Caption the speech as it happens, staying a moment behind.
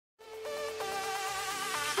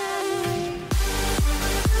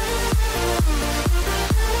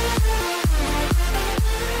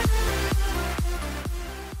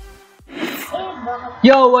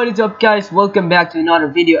Yo, what is up guys, welcome back to another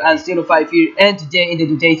video. I'm 05 here, and today in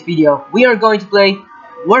today's video we are going to play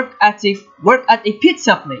work at a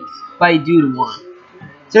pizza place by Dued1.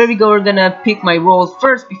 So here we go, we're gonna pick my role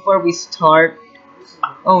first before we start.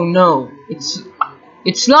 Oh no,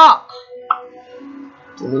 it's locked.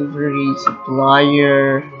 Delivery,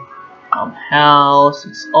 supplier, house,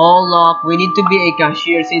 it's all locked. We need to be a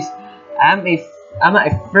cashier since I'm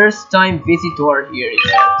a first time visitor here.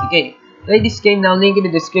 Okay, play this game now, link in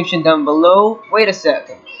the description down below. Wait a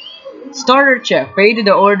second. Starter check, pay to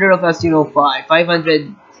the order of as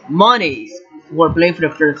 500 monies for playing for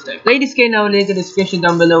the first time. Play this game now, link in the description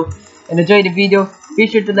down below, and enjoy the video. Be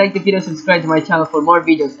sure to like the video, subscribe to my channel for more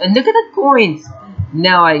videos, and look at that coins.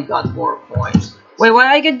 Now I got more coins. Wait,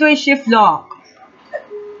 why I can do a shift lock?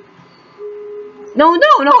 No,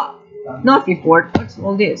 not report. What's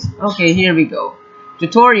all this? Okay, here we go.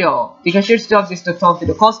 Tutorial. The cashier's job is to talk to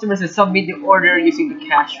the customers and submit the order using the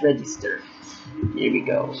cash register. Here we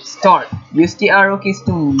go. Start. Use the arrow keys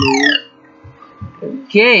to move.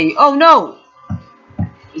 Okay. Oh no!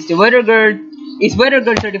 Is weather guard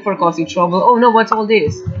 34 causing trouble? Oh no, what's all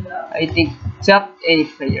this? I think tap any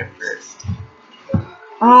player first.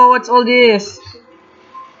 Oh, what's all this?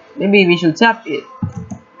 Maybe we should tap it.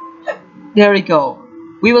 There we go.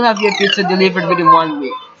 We will have your pizza delivered within 1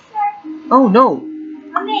 week. Oh no.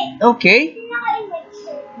 Okay.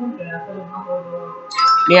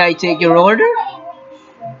 May I take your order?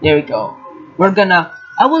 There we go.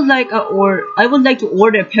 I would like to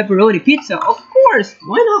order a pepperoni pizza. Of course.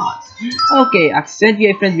 Why not? Okay, accept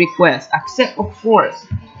your friend request. Accept, of course.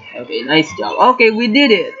 Okay, nice job. Okay, we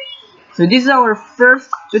did it. So this is our first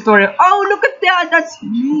tutorial. Oh, look at that. That's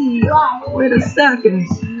me. Wait a second.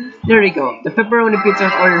 There we go. The pepperoni pizza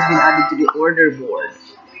order has been added to the order board.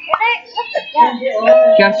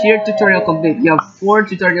 Cashier tutorial complete. You have 4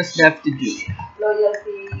 tutorials left to do.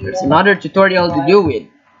 There's another tutorial to do with.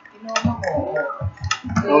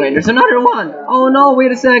 Oh wait, there's another one. Oh no,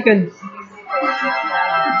 wait a second.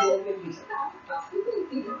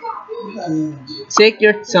 Take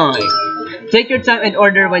your time. Take your time and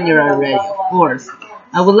order when you are ready, of course.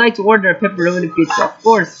 I would like to order a pepperoni pizza, of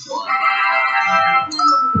course.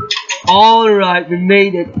 Alright, we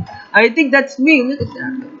made it. I think that's me. Look at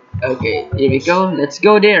that. Okay, here we go. Let's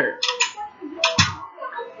go there.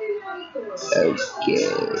 Okay.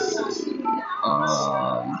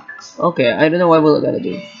 Okay, I don't know what we're gonna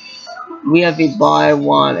do. We have a buy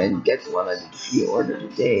one and get one of the free order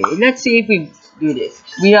today. Let's see if we do this.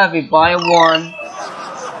 We have a buy one.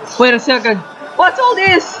 Wait a second. What's all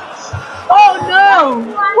this? Oh no!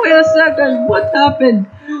 Wait a second. What happened?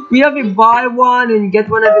 We have a buy one and get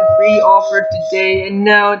one of the free offer today, and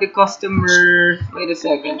now the customer. Wait a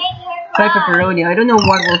second. Try pepperoni. I don't know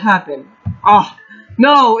what will happen. Ah,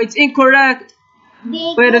 no, it's incorrect.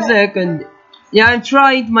 Wait a second. Yeah, I'm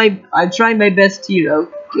trying my best here.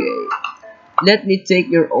 Okay, let me take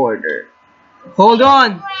your order. Hold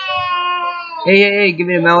on. Hey, give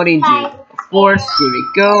me the Mountain Dew. Of course. Here we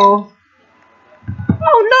go.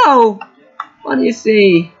 Oh no! What do you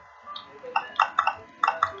say?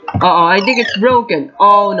 I think it's broken.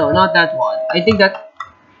 Oh no, not that one. I think that's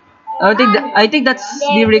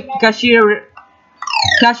the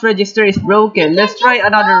cash register is broken. Let's try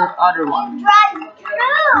other one.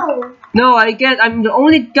 No, I can't. I'm the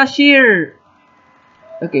only cashier.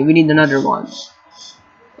 Okay, we need another one.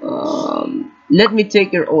 Let me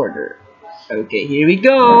take your order. Okay, here we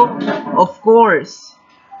go. Of course,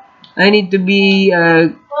 I need to be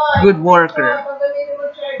a good worker.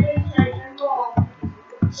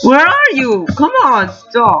 Where are you? Come on,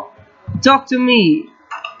 talk to me.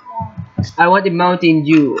 I want the Mountain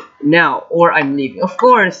Dew now, or I'm leaving. Of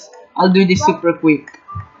course, I'll do this super quick.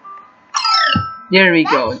 There we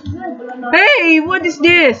go. Hey, what is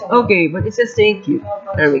this? Okay, but it says thank you.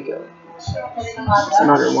 There we go. There's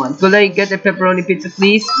another one. Could I get a pepperoni pizza,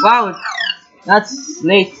 please? Wow, that's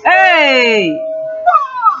late. Hey,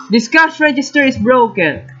 this cash register is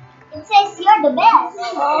broken. It says you're the best.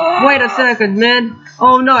 Wait a second, man.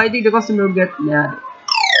 Oh no, I think the customer will get mad.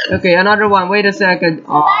 Okay, another one. Wait a second.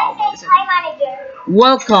 Oh, Hi, manager.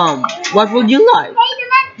 Welcome. What would you like?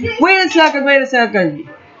 Wait a second. Wait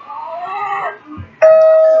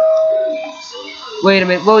a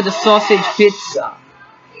minute. Whoa, the sausage pizza.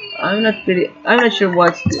 I'm not sure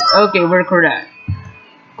what's this. Okay, we're correct.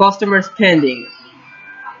 Customer spending.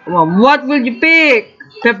 Come on, what will you pick?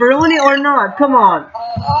 Pepperoni or not? Come on.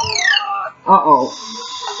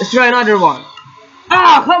 Let's try another one.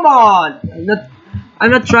 Ah, come on. I'm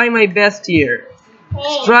not trying my best here.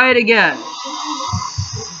 Let's try it again.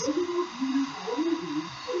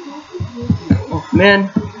 Oh man.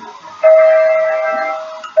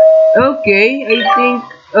 Okay, I think.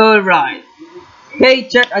 Alright.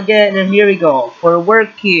 Paycheck again, and here we go. For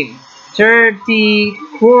working. 30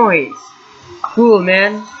 coins. Cool,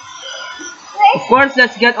 man. Of course,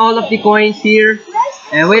 let's get all of the coins here.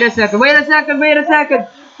 And wait a second, wait a second, wait a second,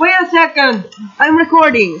 wait a second. I'm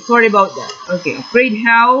recording. Sorry about that. Okay, upgrade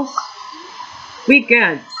house. We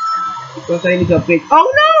can. Because I need to upgrade.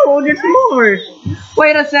 Oh no, there's more.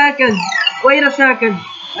 Wait a second. Wait a second.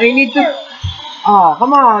 I need to. Oh,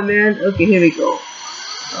 come on, man. Okay, here we go.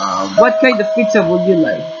 What kind of pizza would you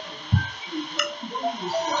like?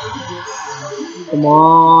 Come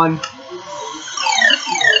on.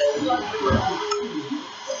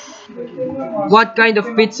 What kind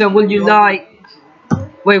of pizza would you like?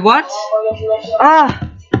 Wait, what? Ah!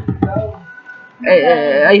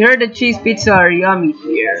 I heard the cheese pizza are yummy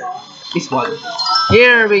here. This one.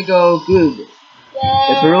 Here we go. Good.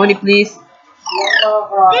 Pepperoni, please.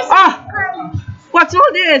 Ah! What's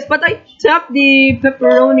all this? But I tapped the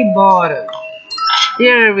pepperoni button.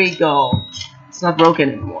 Here we go. It's not broken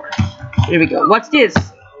anymore. Here we go. What's this?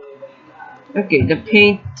 Okay, the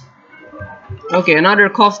paint. Okay, another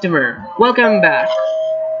customer. Welcome back.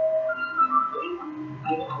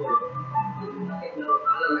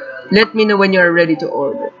 Let me know when you're ready to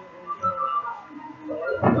order.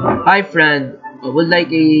 Hi, friend. I would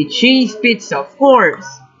like a cheese pizza, of course.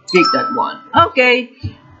 Pick that one. Okay,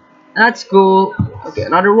 that's cool. Okay,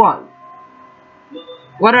 another one.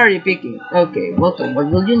 What are you picking? Okay, welcome. What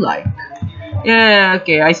would you like? Yeah,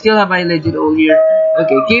 okay. I still have my legit all here.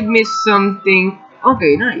 Okay, give me something.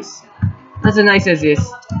 Okay, nice. That's as nice as this.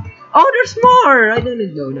 Oh, there's more. I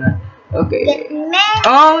didn't know that. Okay.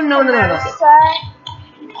 Oh no.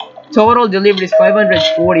 Total delivery is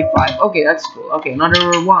 545. Okay, that's cool. Okay,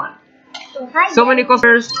 another one. So many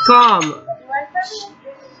customers come.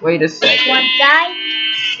 Wait a second. One guy.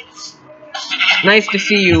 Nice to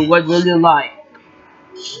see you. What will you like?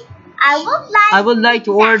 I would like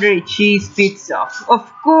to order a cheese pizza.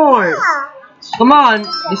 Of course. Yeah. Come on.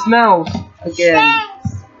 The smells. Again.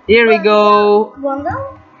 Thanks. Here we go.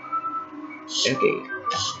 Bongo? Okay.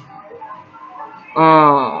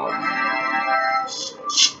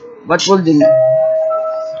 What will the?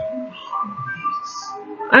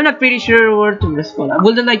 I'm not pretty sure where to respond. I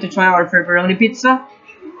would like to try our pepperoni pizza.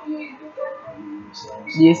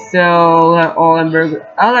 Yes, so all hamburger.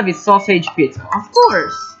 I'll have a sausage pizza, of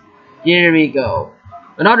course. Here we go.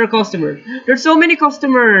 Another customer. There's so many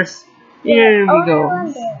customers. Here we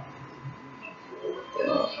go.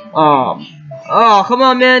 Oh, come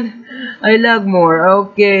on, man. I lag more.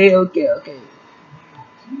 Okay.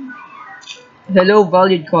 Hello,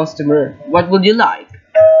 valued customer. What would you like?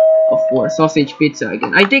 Of course, sausage pizza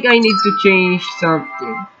again. I think I need to change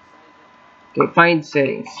something. Okay, find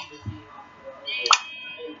settings.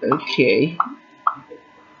 Okay.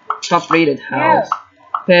 Top rated house.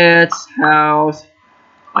 Pets, house.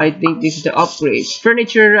 I think this is the upgrade.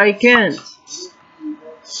 Furniture, I can't.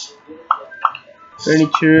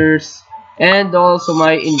 Furnitures. And also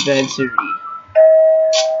my inventory.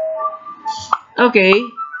 Okay.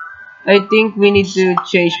 I think we need to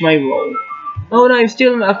change my role. Oh no, I'm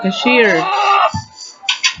still a cashier.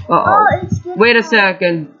 Uh-oh. Wait a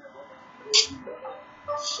second.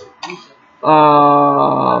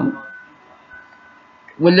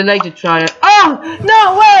 Would you like to try it? Oh!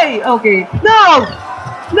 No way! Okay. No!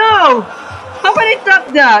 How can I tap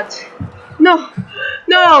that? No!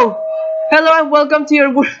 Hello and welcome to your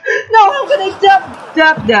work. No, how can I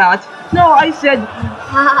tap that? No, I said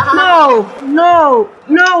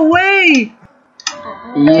no way!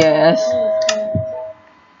 Yes.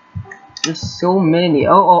 There's so many.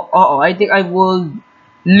 I think I will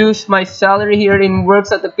lose my salary here in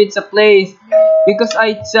works at the pizza place because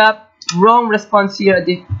I tapped wrong response here at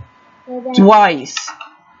the twice.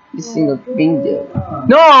 This single bingo.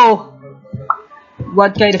 No!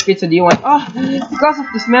 What kind of pizza do you want? Because of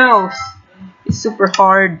the smells. It's super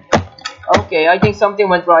hard. Okay, I think something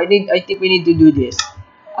went wrong. I think we need to do this.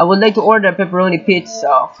 I would like to order a pepperoni pizza,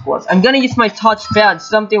 of course. I'm gonna use my touchpad.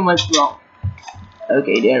 Something went wrong.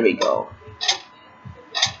 Okay, there we go.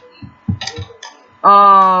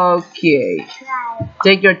 Okay.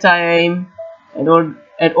 Take your time and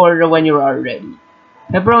order when you are ready.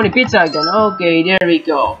 Pepperoni pizza again. Okay, there we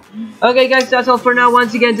go. Okay, guys, that's all for now.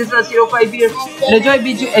 Once again, this is 05 here. And enjoy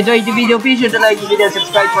the video. Be sure to like the video,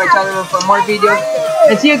 subscribe to my channel for more videos.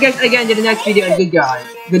 And see you guys again in the next video. And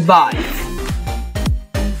goodbye.